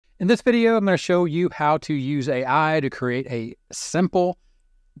In this video, I'm going to show you how to use AI to create a simple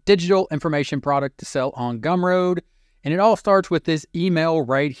digital information product to sell on Gumroad. And it all starts with this email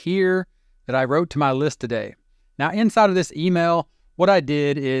right here that I wrote to my list today. Now, inside of this email, what I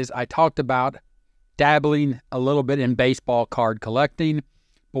did is I talked about dabbling a little bit in baseball card collecting.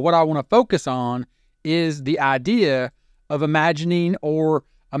 But what I want to focus on is the idea of imagine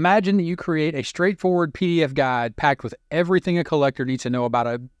that you create a straightforward PDF guide packed with everything a collector needs to know about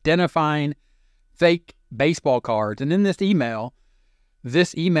identifying fake baseball cards. And in this email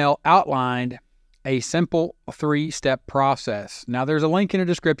outlined a simple 3-step process. Now, there's a link in the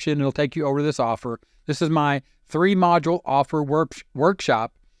description. It'll take you over to this offer. This is my 3-module offer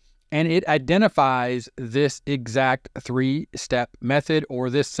workshop, and it identifies this exact 3-step method or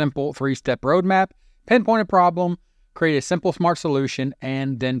this simple 3-step roadmap. Pinpoint a problem, create a simple, smart solution,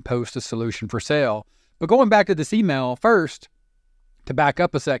 and then post a solution for sale. But going back to this email first, to back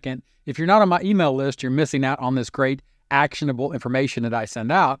up a second, if you're not on my email list, you're missing out on this great actionable information that I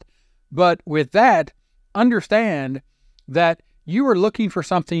send out. But with that, understand that you are looking for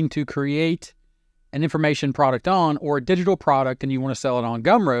something to create an information product on, or a digital product, and you want to sell it on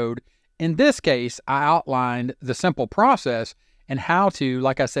Gumroad. In this case, I outlined the simple process and how to,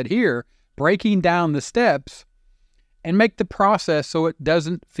 like I said here, breaking down the steps and make the process so it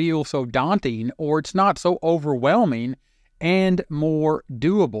doesn't feel so daunting or it's not so overwhelming and more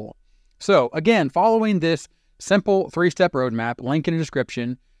doable. So again, following this simple 3-step roadmap, link in the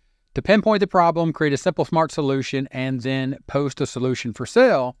description, to pinpoint the problem, create a simple, smart solution, and then post a solution for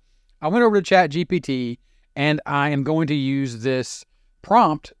sale, I went over to ChatGPT and I am going to use this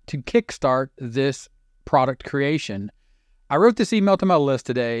prompt to kickstart this product creation. I wrote this email to my list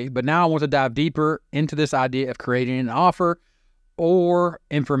today, but now I want to dive deeper into this idea of creating an offer or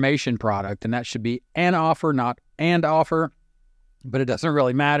information product. And that should be an offer, not and offer, but it doesn't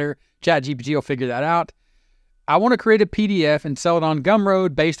really matter. ChatGPT will figure that out. I want to create a PDF and sell it on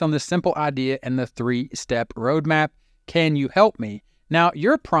Gumroad based on this simple idea and the 3-step roadmap. Can you help me? Now,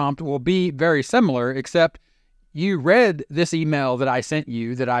 your prompt will be very similar, except you read this email that I sent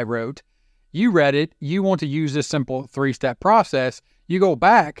you, that I wrote. You read it. You want to use this simple 3-step process. You go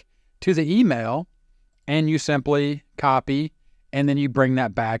back to the email and you simply copy, and then you bring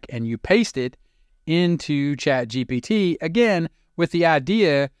that back and you paste it into ChatGPT, again, with the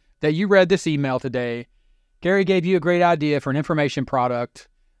idea that you read this email today. Gary gave you a great idea for an information product.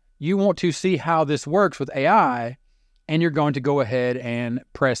 You want to see how this works with AI, and you're going to go ahead and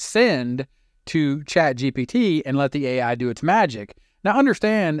press send to ChatGPT and let the AI do its magic. Now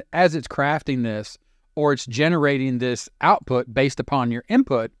understand, as it's crafting this or it's generating this output based upon your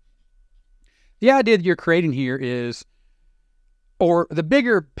input, the idea that you're creating here is, or the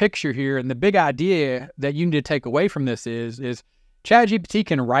bigger picture here and the big idea that you need to take away from this is ChatGPT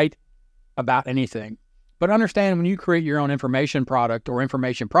can write about anything. But understand, when you create your own information product or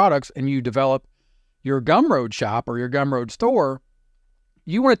information products and you develop your Gumroad shop or your Gumroad store,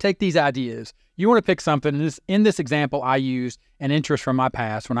 you want to take these ideas. You want to pick something. In this example, I used an interest from my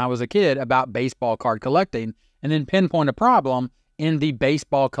past when I was a kid about baseball card collecting, and then pinpoint a problem in the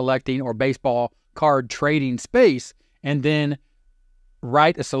baseball collecting or baseball card trading space, and then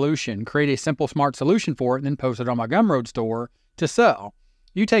write a solution, create a simple, smart solution for it, and then post it on my Gumroad store to sell.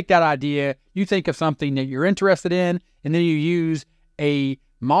 You take that idea, you think of something that you're interested in, and then you use a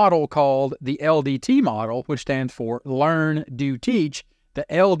model called the LDT model, which stands for Learn, Do, Teach. The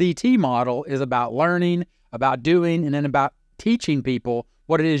LDT model is about learning, about doing, and then about teaching people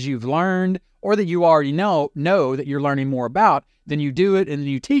what it is you've learned or that you already know that you're learning more about. Then you do it and then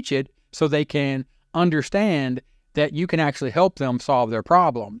you teach it so they can understand that you can actually help them solve their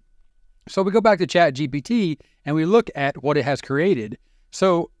problem. So we go back to ChatGPT and we look at what it has created.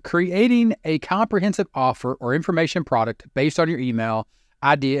 So creating a comprehensive offer or information product based on your email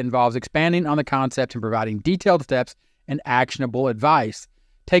idea involves expanding on the concept and providing detailed steps and actionable advice.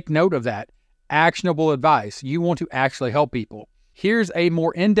 Take note of that. Actionable advice. You want to actually help people. Here's a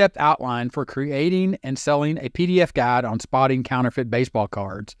more in-depth outline for creating and selling a PDF guide on spotting counterfeit baseball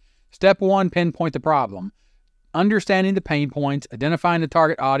cards. Step 1, pinpoint the problem. Understanding the pain points, identifying the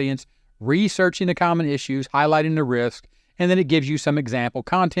target audience, researching the common issues, highlighting the risk, and then it gives you some example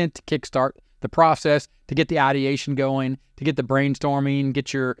content to kickstart the process, to get the ideation going, to get the brainstorming,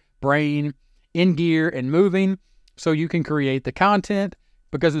 get your brain in gear and moving so you can create the content,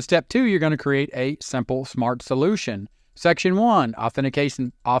 because in step 2, you're going to create a simple, smart solution. Section 1,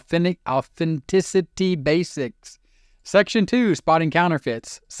 authenticity basics. Section 2, spotting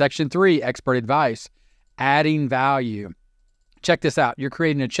counterfeits. Section 3, expert advice, adding value. Check this out. You're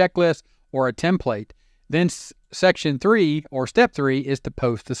creating a checklist or a template. Then section 3 or step 3 is to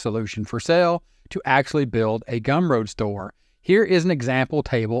post the solution for sale to actually build a Gumroad store. Here is an example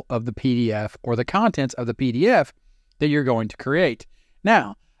table of the PDF or the contents of the PDF that you're going to create.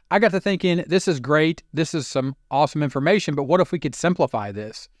 Now, I got to thinking, this is great. This is some awesome information, but what if we could simplify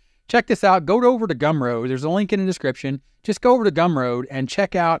this? Check this out. Go over to Gumroad. There's a link in the description. Just go over to Gumroad and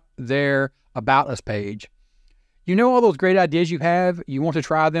check out their About Us page. You know all those great ideas you have? You want to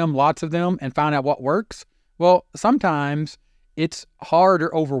try them, lots of them, and find out what works? Well, sometimes it's hard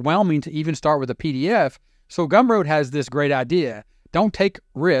or overwhelming to even start with a PDF. So Gumroad has this great idea. Don't take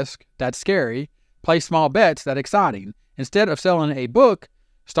risk. That's scary. Play small bets. That's exciting. Instead of selling a book,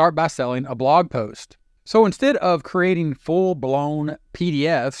 start by selling a blog post. So instead of creating full-blown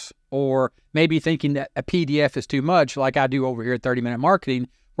PDFs, or maybe thinking that a PDF is too much, like I do over here at 30 Minute Marketing,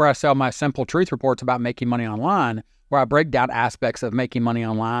 where I sell my simple truth reports about making money online, where I break down aspects of making money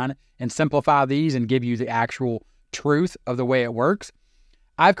online and simplify these and give you the actual truth of the way it works,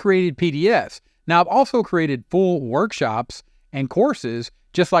 I've created PDFs. Now, I've also created full workshops and courses,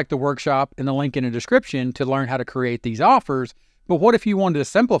 just like the workshop in the link in the description, to learn how to create these offers. But what if you wanted to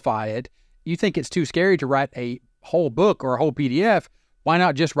simplify it? You think it's too scary to write a whole book or a whole PDF. Why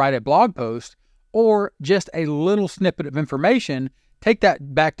not just write a blog post or just a little snippet of information? Take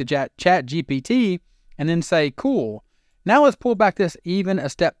that back to ChatGPT and then say, cool. Now let's pull back this even a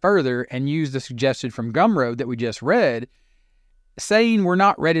step further and use the suggestion from Gumroad that we just read, saying we're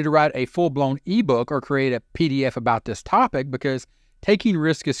not ready to write a full-blown ebook or create a PDF about this topic because taking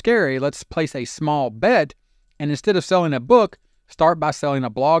risk is scary. Let's place a small bet, and instead of selling a book, start by selling a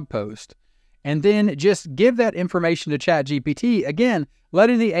blog post. And then just give that information to ChatGPT, again,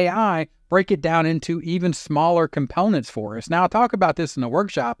 letting the AI break it down into even smaller components for us. Now, I talk about this in the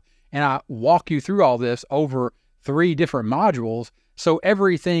workshop, and I walk you through all this over 3 different modules, so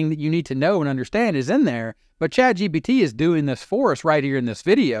everything that you need to know and understand is in there, but ChatGPT is doing this for us right here in this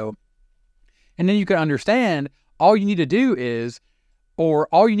video. And then you can understand, all you need to do is, or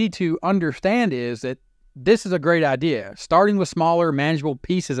all you need to understand is that this is a great idea. Starting with smaller, manageable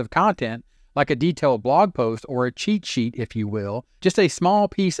pieces of content, like a detailed blog post or a cheat sheet, if you will, just a small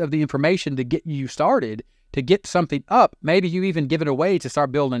piece of the information to get you started, to get something up. Maybe you even give it away to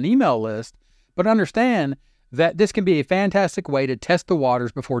start building an email list. But understand that this can be a fantastic way to test the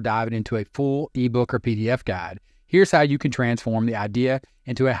waters before diving into a full ebook or PDF guide. Here's how you can transform the idea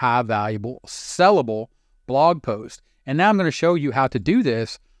into a high valuable, sellable blog post. And now I'm going to show you how to do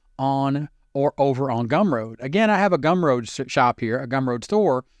this on or over on Gumroad. Again, I have a Gumroad shop here, a Gumroad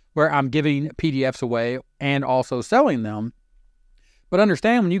store, where I'm giving PDFs away and also selling them. But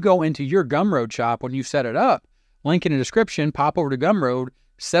understand, when you go into your Gumroad shop, when you set it up, link in the description, pop over to Gumroad,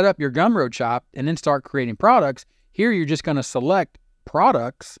 set up your Gumroad shop, and then start creating products. Here, you're just going to select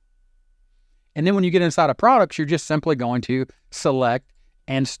products. And then when you get inside of products, you're just simply going to select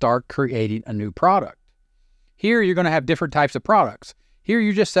and start creating a new product. Here, you're going to have different types of products. Here,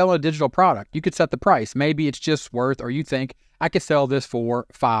 you just sell a digital product. You could set the price. Maybe it's just worth, or you think, I could sell this for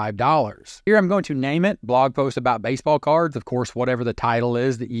 $5. Here, I'm going to name it blog post about baseball cards. Of course, whatever the title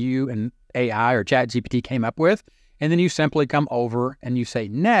is that you and AI or ChatGPT came up with. And then you simply come over and you say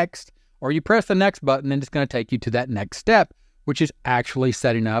next, or you press the next button, and it's going to take you to that next step, which is actually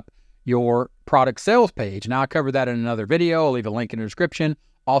setting up your product sales page. Now, I covered that in another video. I'll leave a link in the description,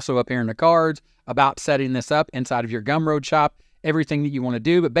 also up here in the cards, about setting this up inside of your Gumroad shop, everything that you want to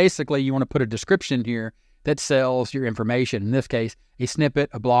do. But basically, you want to put a description here that sells your information. In this case, a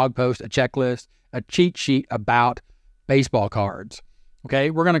snippet, a blog post, a checklist, a cheat sheet about baseball cards.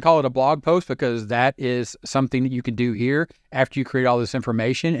 Okay, we're going to call it a blog post because that is something that you can do here after you create all this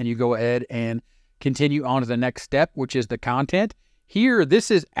information and you go ahead and continue on to the next step, which is the content. Here,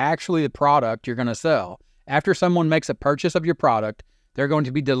 this is actually the product you're going to sell. After someone makes a purchase of your product, they're going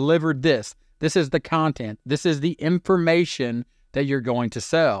to be delivered this. This is the content. This is the information that you're going to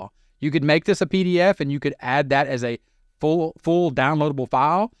sell. You could make this a PDF and you could add that as a full downloadable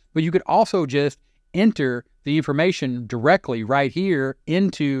file, but you could also just enter the information directly right here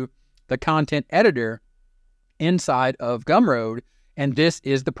into the content editor inside of Gumroad, and this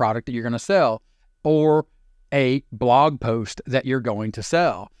is the product that you're going to sell, or a blog post that you're going to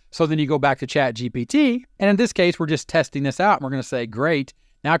sell. So then you go back to ChatGPT, and in this case, we're just testing this out, and we're going to say, great,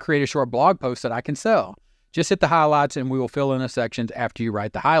 now create a short blog post that I can sell. Just hit the highlights and we will fill in the sections after you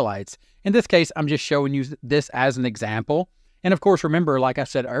write the highlights. In this case, I'm just showing you this as an example. And of course, remember, like I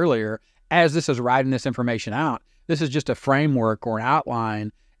said earlier, as this is writing this information out, this is just a framework or an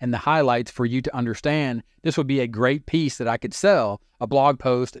outline and the highlights for you to understand. This would be a great piece that I could sell, a blog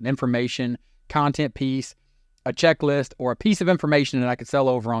post, an information content piece, a checklist, or a piece of information that I could sell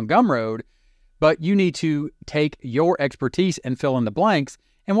over on Gumroad. but you need to take your expertise and fill in the blanks.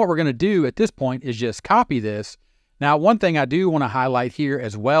 And what we're going to do at this point is just copy this. Now, one thing I do want to highlight here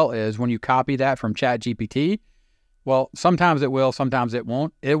as well is when you copy that from ChatGPT, well, sometimes it will, sometimes it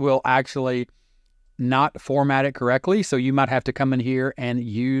won't. It will actually not format it correctly. So you might have to come in here and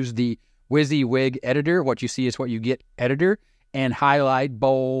use the WYSIWYG editor. What you see is what you get editor, and highlight,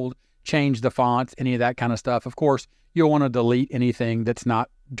 bold, change the fonts, any of that kind of stuff. Of course, you'll want to delete anything that's not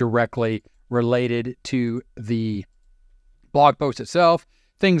directly related to the blog post itself.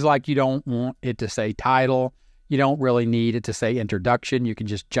 Things like you don't want it to say title. You don't really need it to say introduction. You can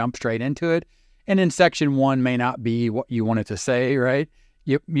just jump straight into it. And then section 1 may not be what you want it to say, right?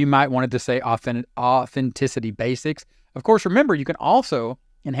 You might want it to say authenticity basics. Of course, remember, you can also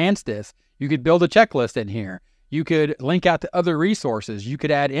enhance this. You could build a checklist in here. You could link out to other resources. You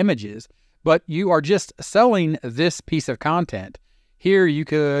could add images, but you are just selling this piece of content. Here, you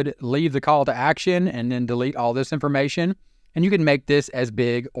could leave the call to action and then delete all this information, and you can make this as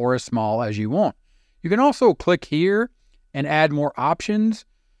big or as small as you want. You can also click here and add more options,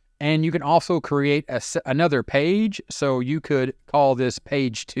 and you can also create another page. So you could call this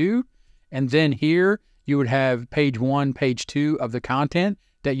page 2, and then here you would have page 1, page 2 of the content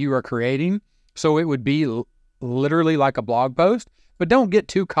that you are creating. So it would be literally like a blog post, but don't get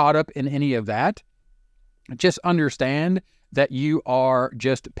too caught up in any of that. Just understand that you are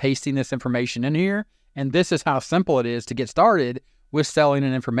just pasting this information in here, and this is how simple it is to get started with selling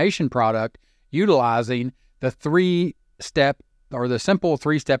an information product utilizing the 3-step or the simple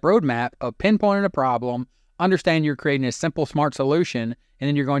 3-step roadmap of pinpointing a problem, understand you're creating a simple, smart solution, and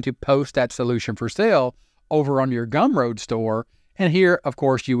then you're going to post that solution for sale over on your Gumroad store. And here, of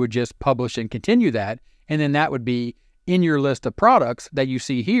course, you would just publish and continue that. And then that would be in your list of products that you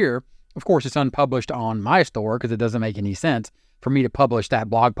see here. Of course, it's unpublished on my store because it doesn't make any sense for me to publish that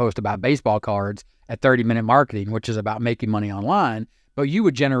blog post about baseball cards at 30-minute marketing, which is about making money online. But you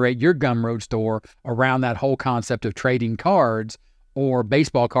would generate your Gumroad store around that whole concept of trading cards, or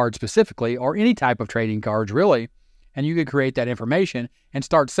baseball cards specifically, or any type of trading cards really. And you could create that information and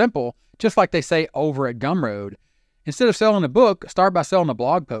start simple, just like they say over at Gumroad. Instead of selling a book, start by selling a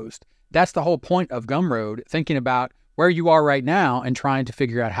blog post. That's the whole point of Gumroad, thinking about where you are right now and trying to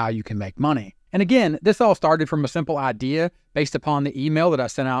figure out how you can make money. And again, this all started from a simple idea based upon the email that I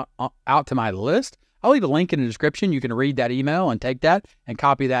sent out to my list. I'll leave a link in the description. You can read that email and take that and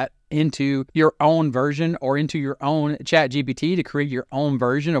copy that into your own version or into your own ChatGPT to create your own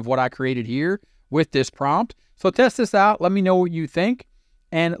version of what I created here with this prompt. So test this out. Let me know what you think,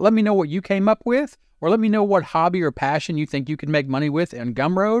 and let me know what you came up with, or let me know what hobby or passion you think you can make money with in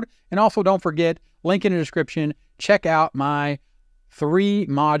Gumroad. And also don't forget, link in the description, check out my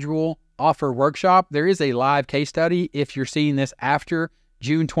 3-module offer workshop. There is a live case study if you're seeing this after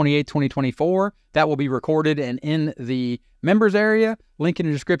June 28, 2024. That will be recorded and in the members area. Link in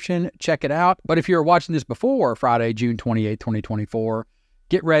the description. Check it out. But if you're watching this before Friday, June 28, 2024,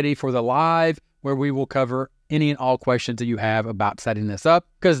 get ready for the live where we will cover any and all questions that you have about setting this up,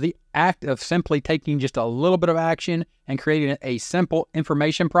 because the act of simply taking just a little bit of action and creating a simple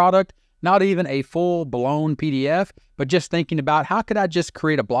information product, not even a full-blown PDF, but just thinking about how could I just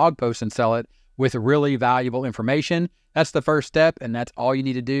create a blog post and sell it with really valuable information. That's the first step, and that's all you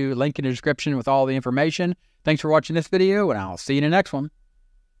need to do. Link in the description with all the information. Thanks for watching this video, and I'll see you in the next one.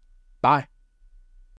 Bye.